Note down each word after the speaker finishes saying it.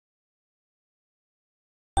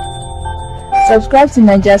Subscribe to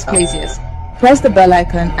Nigeria's Craziest. Press the bell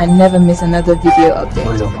icon and never miss another video update.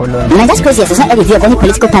 Nigeria's Craziest is not a review of any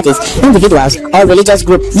political parties, individuals, or religious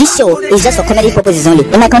group. This show is just for comedy purposes only.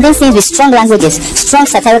 It might contain scenes with strong languages, strong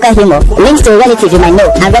satirical humor, links to a relative you might know,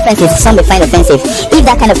 and references some may find offensive. If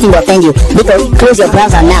that kind of thing will offend you, because close your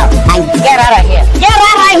browser now and get out of here. Get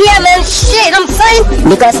out of here, man! Shit, I'm saying!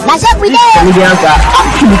 Because that's what we do! Comedians are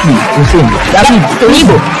absolutely insane. That is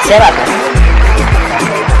illegal.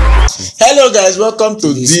 Hello guys, welcome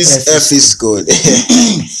to this F is good.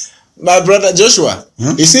 My brother Joshua,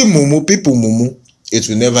 you see mumu, people mumu, it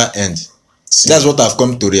will never end. That's what I've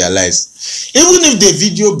come to realize. Even if they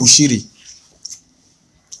video Bushiri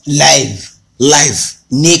live,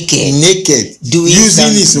 naked,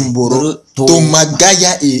 using his mboro to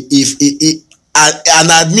magaya an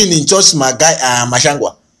admin in church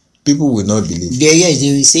Mashangwa, people will not believe. Yes,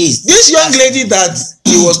 they will say this young lady that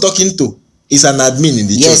he was talking to is an admin in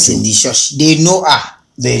the church. Yes, in the church. They know her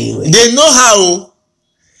very well. They know how.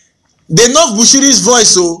 They know Bushiri's voice.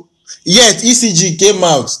 So yet ECG came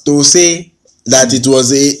out to say that it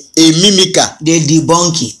was a mimicker. They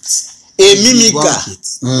debunk it. A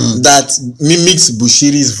mimicker that mimics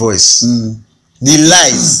Bushiri's voice. The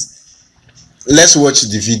lies. Let's watch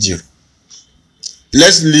the video.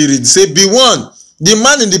 Let's read. Say, be warned. The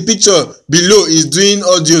man in the picture below is doing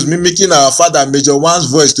audios mimicking our father Major One's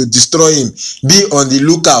voice to destroy him. Be on the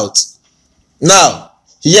lookout. Now,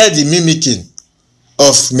 hear the mimicking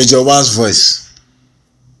of Major One's voice.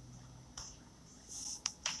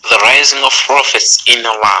 The rising of prophets in the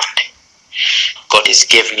land. God is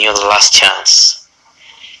giving you the last chance.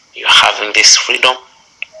 You're having this freedom.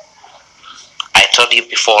 I told you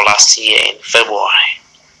before last year in February.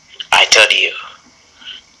 I told you,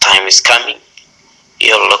 time is coming.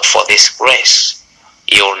 You'll look for this grace.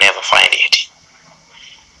 You'll never find it.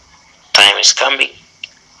 Time is coming.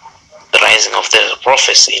 The rising of the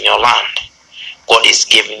prophets in your land. God is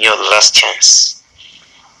giving you the last chance.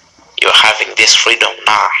 You're having this freedom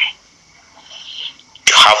now.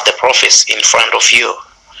 You have the prophets in front of you.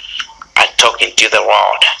 I'm talking to the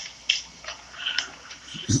world.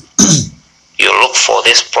 You look for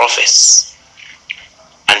these prophets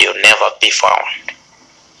and you'll never be found.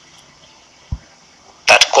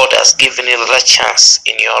 That God has given you the chance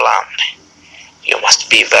in your land. You must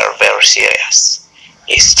be very, very serious.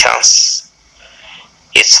 It's chance.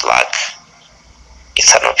 It's luck.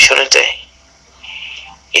 It's an opportunity.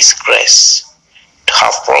 It's grace to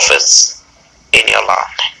have prophets in your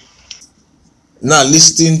land. Now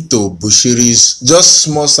listen to Bushiri's, just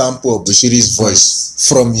small sample of Bushiri's voice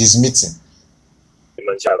from his meeting.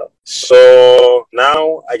 So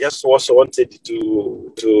now I just also wanted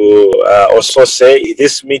to also say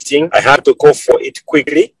this meeting, I had to go for it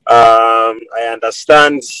quickly. I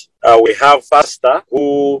understand we have pastor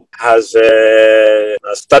who has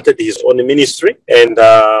started his own ministry, and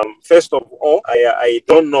first of all, I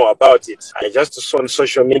don't know about it. I just saw on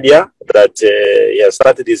social media that he has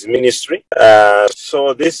started his ministry.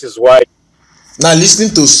 So this is why. Now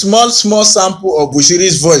listening to small sample of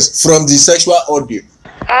Bushiri's voice from the sexual audio.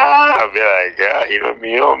 I'll be like, you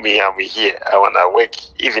know me, I'm here. I want to work,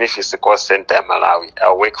 even if it's the call center in Malawi.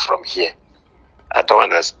 I'll work from here. I don't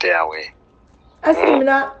want to stay away. I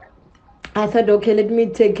said, okay, let me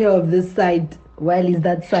take care of this side. While is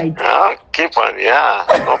that side? Keep on, yeah,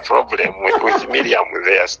 no problem. With medium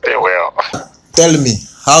there, stay well. Tell me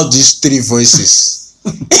how these three voices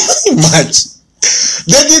match.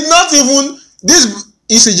 They did not even, these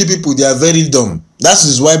ECG people, they are very dumb. That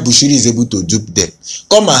is why Bushiri is able to dupe them.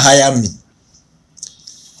 Come and hire me.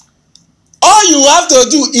 All you have to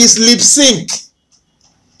do is lip sync.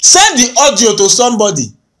 Send the audio to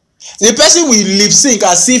somebody. The person will lip sync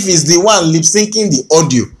as if he's the one lip syncing the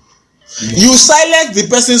audio. You silence the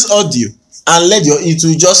person's audio and let it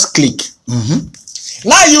will just click.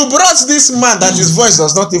 Now you brought this man that his voice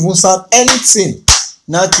does not even sound anything.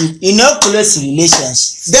 Nothing. In no close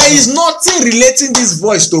relationship. There is nothing relating this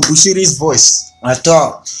voice to Bushiri's voice at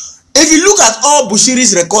all. If you look at all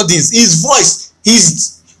Bushiri's recordings, his voice,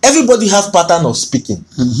 everybody have pattern of speaking.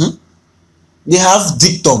 They have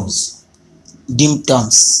dictums. They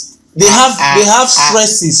have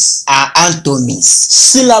stresses. Antomies.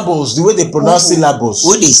 Syllables, the way they pronounce syllables.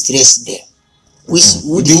 Who they stress there?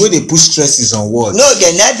 The way they put stresses on words. No,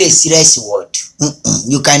 they're not the stress word.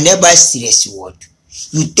 You can never stress word.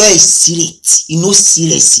 You tell it serious. You know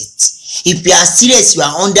serious it. If you are serious, you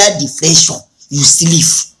are under depression. You sleep.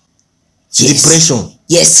 Yes. Depression.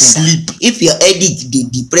 Yes. Sleep. If your head is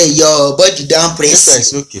depressed, your body down press.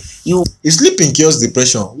 Yes, okay. If sleeping cures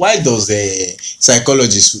depression, why does a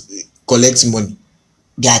psychologist collect money?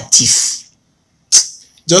 They are thief.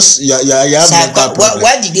 Just you have mental problem.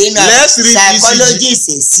 What did they know? Let's read Psychology is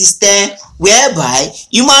a system whereby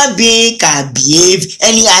human being can behave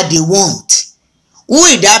anyhow they want. Who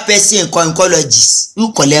is that person in psychologist?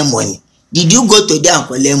 Who collect money? Did you go to them and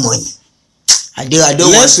collect money? I don't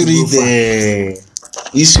Let's want to read the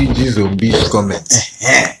ECG's Zombies comments.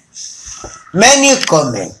 Many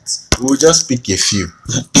comments. We'll just pick a few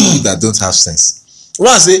that don't have sense.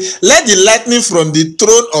 One say, let the lightning from the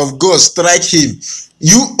throne of God strike him.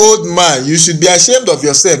 You old man, you should be ashamed of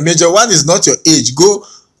yourself. Major one is not your age. Go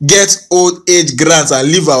get old age grants and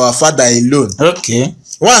leave our father alone. Okay.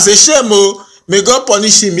 One say, shame oh, may God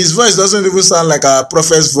punish him. His voice doesn't even sound like our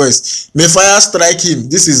prophet's voice. May fire strike him.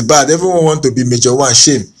 This is bad. Everyone want to be Major One.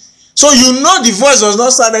 Shame. So you know the voice does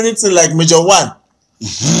not sound anything like Major One.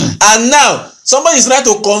 And now somebody is trying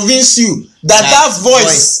to convince you that that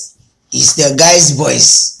voice is the guy's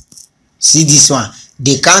voice. See this one.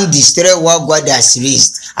 They can't destroy what God has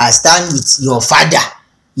raised. I stand with your father,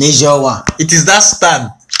 Major One. It is that stand.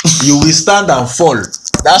 You will stand and fall.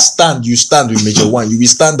 That stand you stand with Major One. You will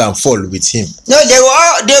stand and fall with him. No, they will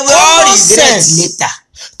all regret later.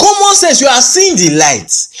 Common sense. You are seeing the light.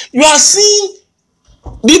 You are seeing.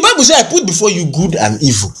 The Bible says, I put before you good and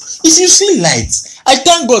evil. If you see light, I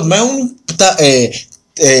thank God. My own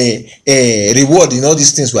reward in all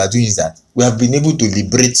these things we are doing is that we have been able to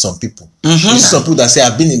liberate some people. Some people that say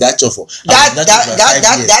I've been in that church for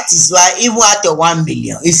that is why even at 1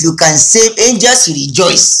 million, if you can save, angels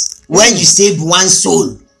rejoice when you save one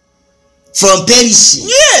soul from perishing.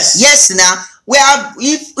 Yes. Now we have,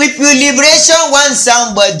 if you liberation want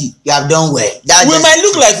somebody, you have done well. We might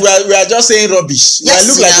look like we are just saying rubbish. Yes, we might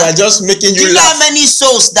look like we are just making you laugh. You know how many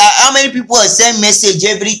souls how many people send message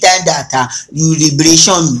every time that you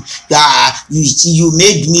liberation you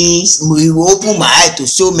made me, you open my eye to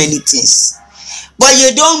so many things. But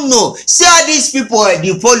you don't know. See how these people,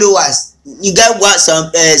 the followers, you got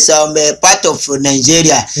some part of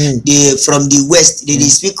Nigeria, they from the west, they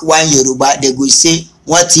speak one Yoruba, they go say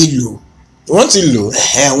what ilu. Want to know? He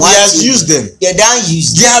has used them. They don't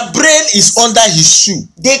use them. Their brain is under his shoe.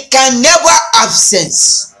 They can never have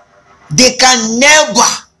sense. They can never.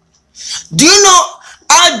 Do you know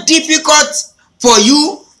how difficult for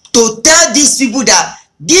you to tell these people that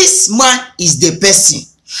this man is the person?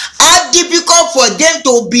 How difficult for them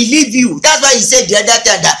to believe you? That's why he said the other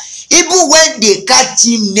time that even when they catch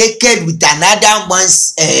him naked with another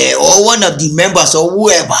man's or one of the members or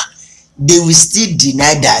whoever, they will still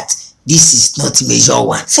deny that this is not Major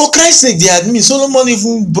One. For Christ's sake, the admin, Solomon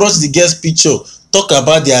even brought the girl's picture, talk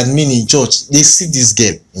about the admin in church. They see this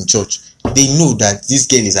girl in church. They know that this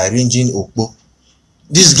girl is arranging Okpo.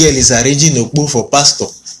 This girl is arranging Okpo for pastor.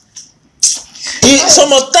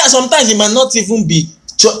 Sometimes it might not even be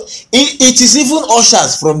church. It is even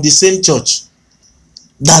ushers from the same church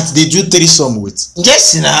that they do threesome with.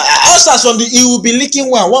 Yes, now. Ushers from he will be licking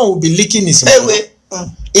one will be licking his mouth.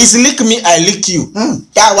 It's lick me, I lick you.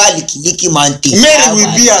 That why licky man thing. Mary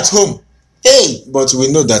will be at home. Hey. But we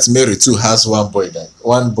know that Mary too has one boy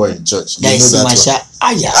in church. We know that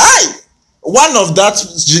one of that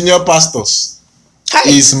junior pastors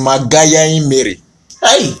is Magayaing Mary.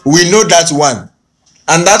 We know that one.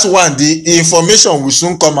 And that one, the information will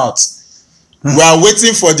soon come out. We are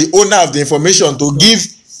waiting for the owner of the information to give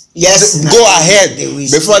go ahead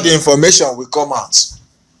before the information will come out.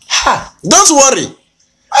 Don't worry.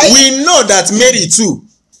 We know that Mary too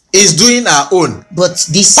is doing her own. But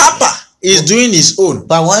this Papa is doing his own.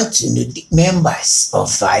 But I want to know the members of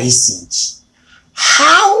ICG.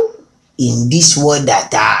 How in this world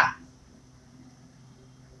that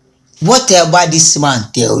whatever this man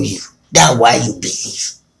tell you, that's why you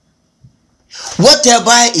believe.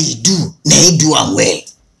 Whatever he do, na he do am well.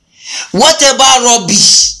 Whatever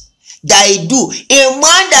rubbish that he do, a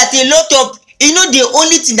man that a lot of, you know, the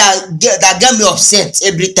only thing that get me upset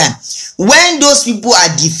every time when those people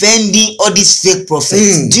are defending all these fake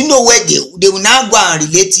prophets. Do you know where they will now go and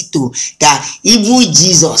relate it to that evil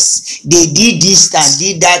Jesus? They did this and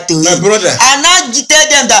did that to him. Brother. And now tell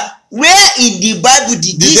them that where in the Bible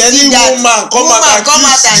did this any woman come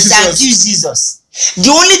out and accuse Jesus?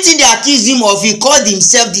 The only thing they accuse him of, he called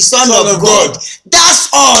himself the son of God. That's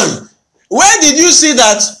all. Where did you see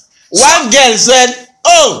that one girl said,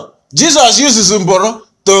 "Oh, Jesus uses Umboro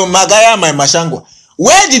to magaya my mashangwa"?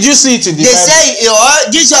 Where did you see it in the They Bible? Say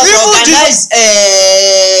Jesus organized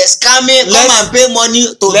scamming, come and pay money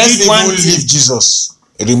to build one thing. Leave Jesus.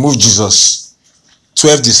 Remove Jesus.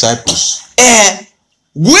 12 disciples.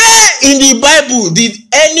 Where in the Bible did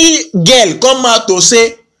any girl come out to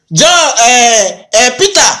say, John,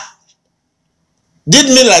 Peter did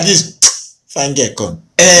me like this? Fine girl, come.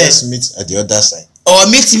 Let's meet at the other side. Or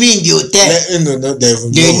meet me in the hotel. No,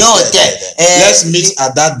 they know hotel. Let's meet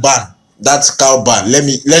at that barn, that cow barn. Let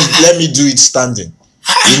me do it standing.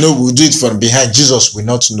 We'll do it from behind. Jesus will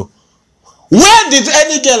not know. Where did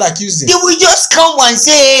any girl accuse him? They will just come and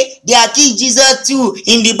say they accuse Jesus too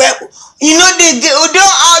in the Bible.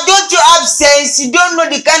 Don't you have sense? You don't know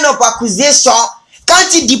the kind of accusation.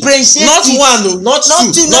 Can't you differentiate? Not one, not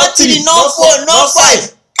two, not three, not four, not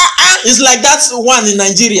five. It's like that one in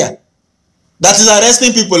Nigeria that is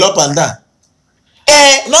arresting people up and down.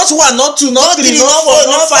 Not one, not two, not three, not four,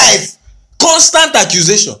 not five. Constant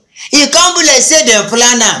accusation. You can't be like say they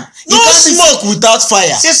plan am. No smoke without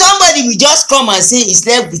fire. So somebody will just come and say he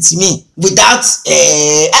slept with me without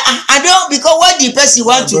I don't, because what the person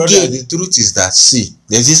want to get. The truth is that, see,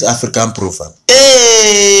 there's this African proverb.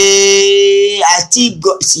 I still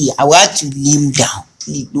go see. I want to kneel down.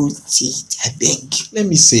 Please don't say it. I beg you. Let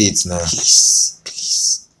me say it now.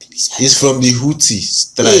 Please. It's from the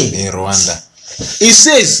Hutu tribe in Rwanda. It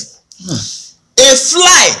says, a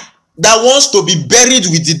fly that wants to be buried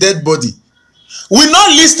with the dead body will not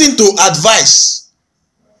listen to advice.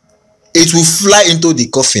 It will fly into the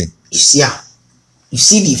coffin. You see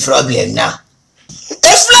the problem now.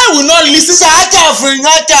 A fly will not listen. That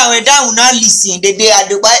will not listen. They are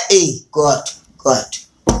the hey, God.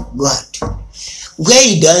 Where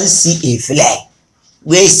you don't see a fly,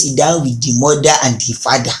 where sit down with the mother and the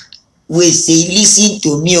father, where say, listen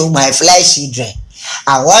to me, oh my fly children.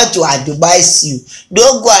 I want to advise you.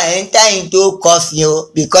 Don't go and enter into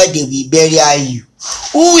coffin because they will bury you.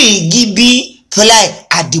 Who will give me fly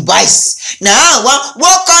advice? Now,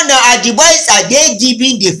 what kind of advice are they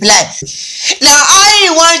giving the fly? Now,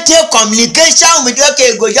 I want to communication with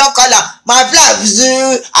go just call her. My fly,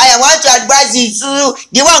 I want to advise you.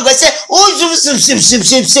 The one go say,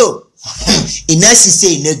 so.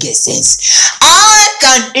 Say no get sense. How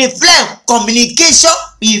can a fly communication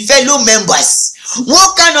with fellow members?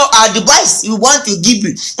 What kind of advice you want to give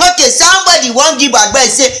you? Okay, somebody won't give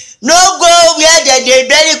advice, say, no go where they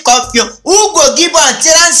bury coffee. Who go give on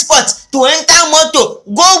transport to enter motor?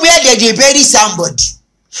 Go where they bury somebody.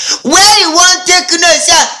 Where you want take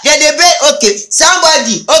say they bury, okay,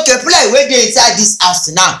 somebody, okay, play where they inside this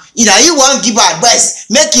house now. You want give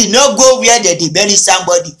advice, make you no go where they bury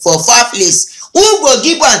somebody for far place. Who go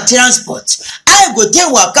give on transport? I go take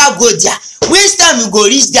waka go there. Which time you go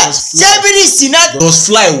reach that? Those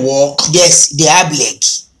fly walk? Yes, they have leg.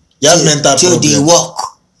 You have mental problem.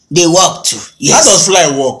 They walk too. Yes. How does fly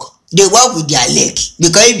walk? They walk with their leg.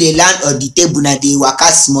 Because if they land on the table now, they walk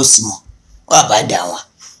out small. What about that one?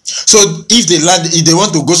 So if they land, if they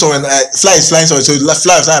want to go somewhere, fly is flying somewhere, so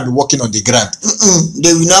fly is not be walking on the ground.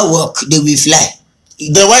 They will not walk. They will fly.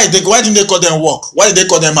 Then why didn't they call them walk? Why did they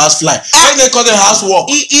call them house fly? Why did they call them house walk?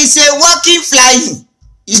 It's a walking flying.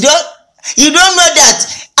 You don't know that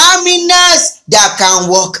aminas that can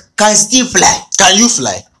walk can still fly. Can you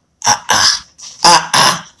fly?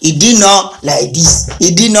 It did not like this.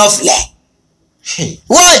 It did not fly. Hey.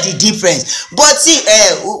 What the difference? But see,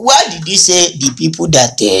 why did you say the people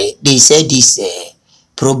that they said this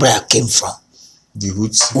program came from? The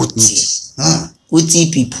Hutu.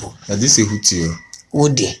 Hutu people. Now this is Hutu. Who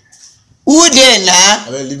they now?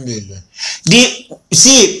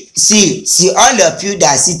 See all of you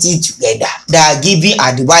that are sitting together that are giving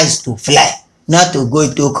advice to fly, not to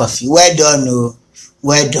go to coffee. Well done,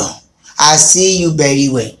 well done. I see you very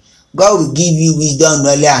well. God will give you wisdom,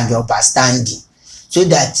 knowledge, and understanding, so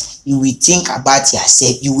that you will think about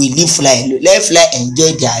yourself. You will live fly. Let fly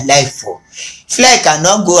enjoy their life. For fly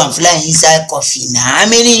cannot go and fly inside coffee now. How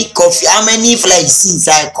many fly is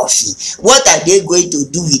inside coffee? What are they going to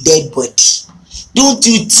do with dead body? Don't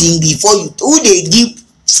you think before you who they give?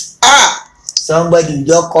 Somebody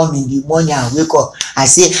just come in the morning and wake up and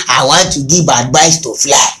say, I want to give advice to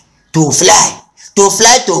fly to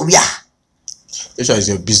where? This is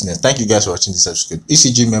your business. Thank you guys for watching this episode.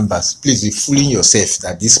 ECG members, please be fooling yourself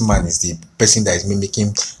that this man is the person that is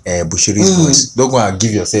mimicking Bushiri's voice. Don't go and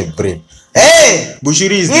give yourself brain. Hey,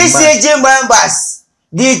 Bushiri is the ECG members.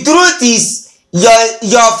 The truth is,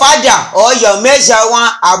 your father or your measure one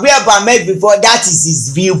I've made before, that is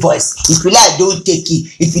his real voice. If you like, don't take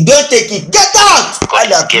it. If you don't take it, get out.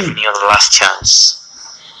 God is giving you the last chance.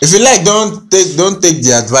 If you like, don't take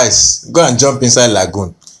the advice. Go and jump inside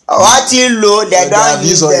lagoon. What you know, they don't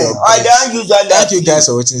use them. I don't use all that. Thank you guys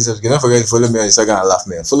for watching this episode. Don't forget to follow me on Instagram and laugh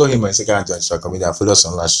me. Follow him on Instagram and join social media. Follow us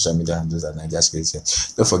on all social media and those that Nigeria Security.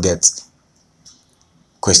 Don't forget,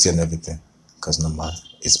 question everything, because normal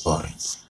is boring.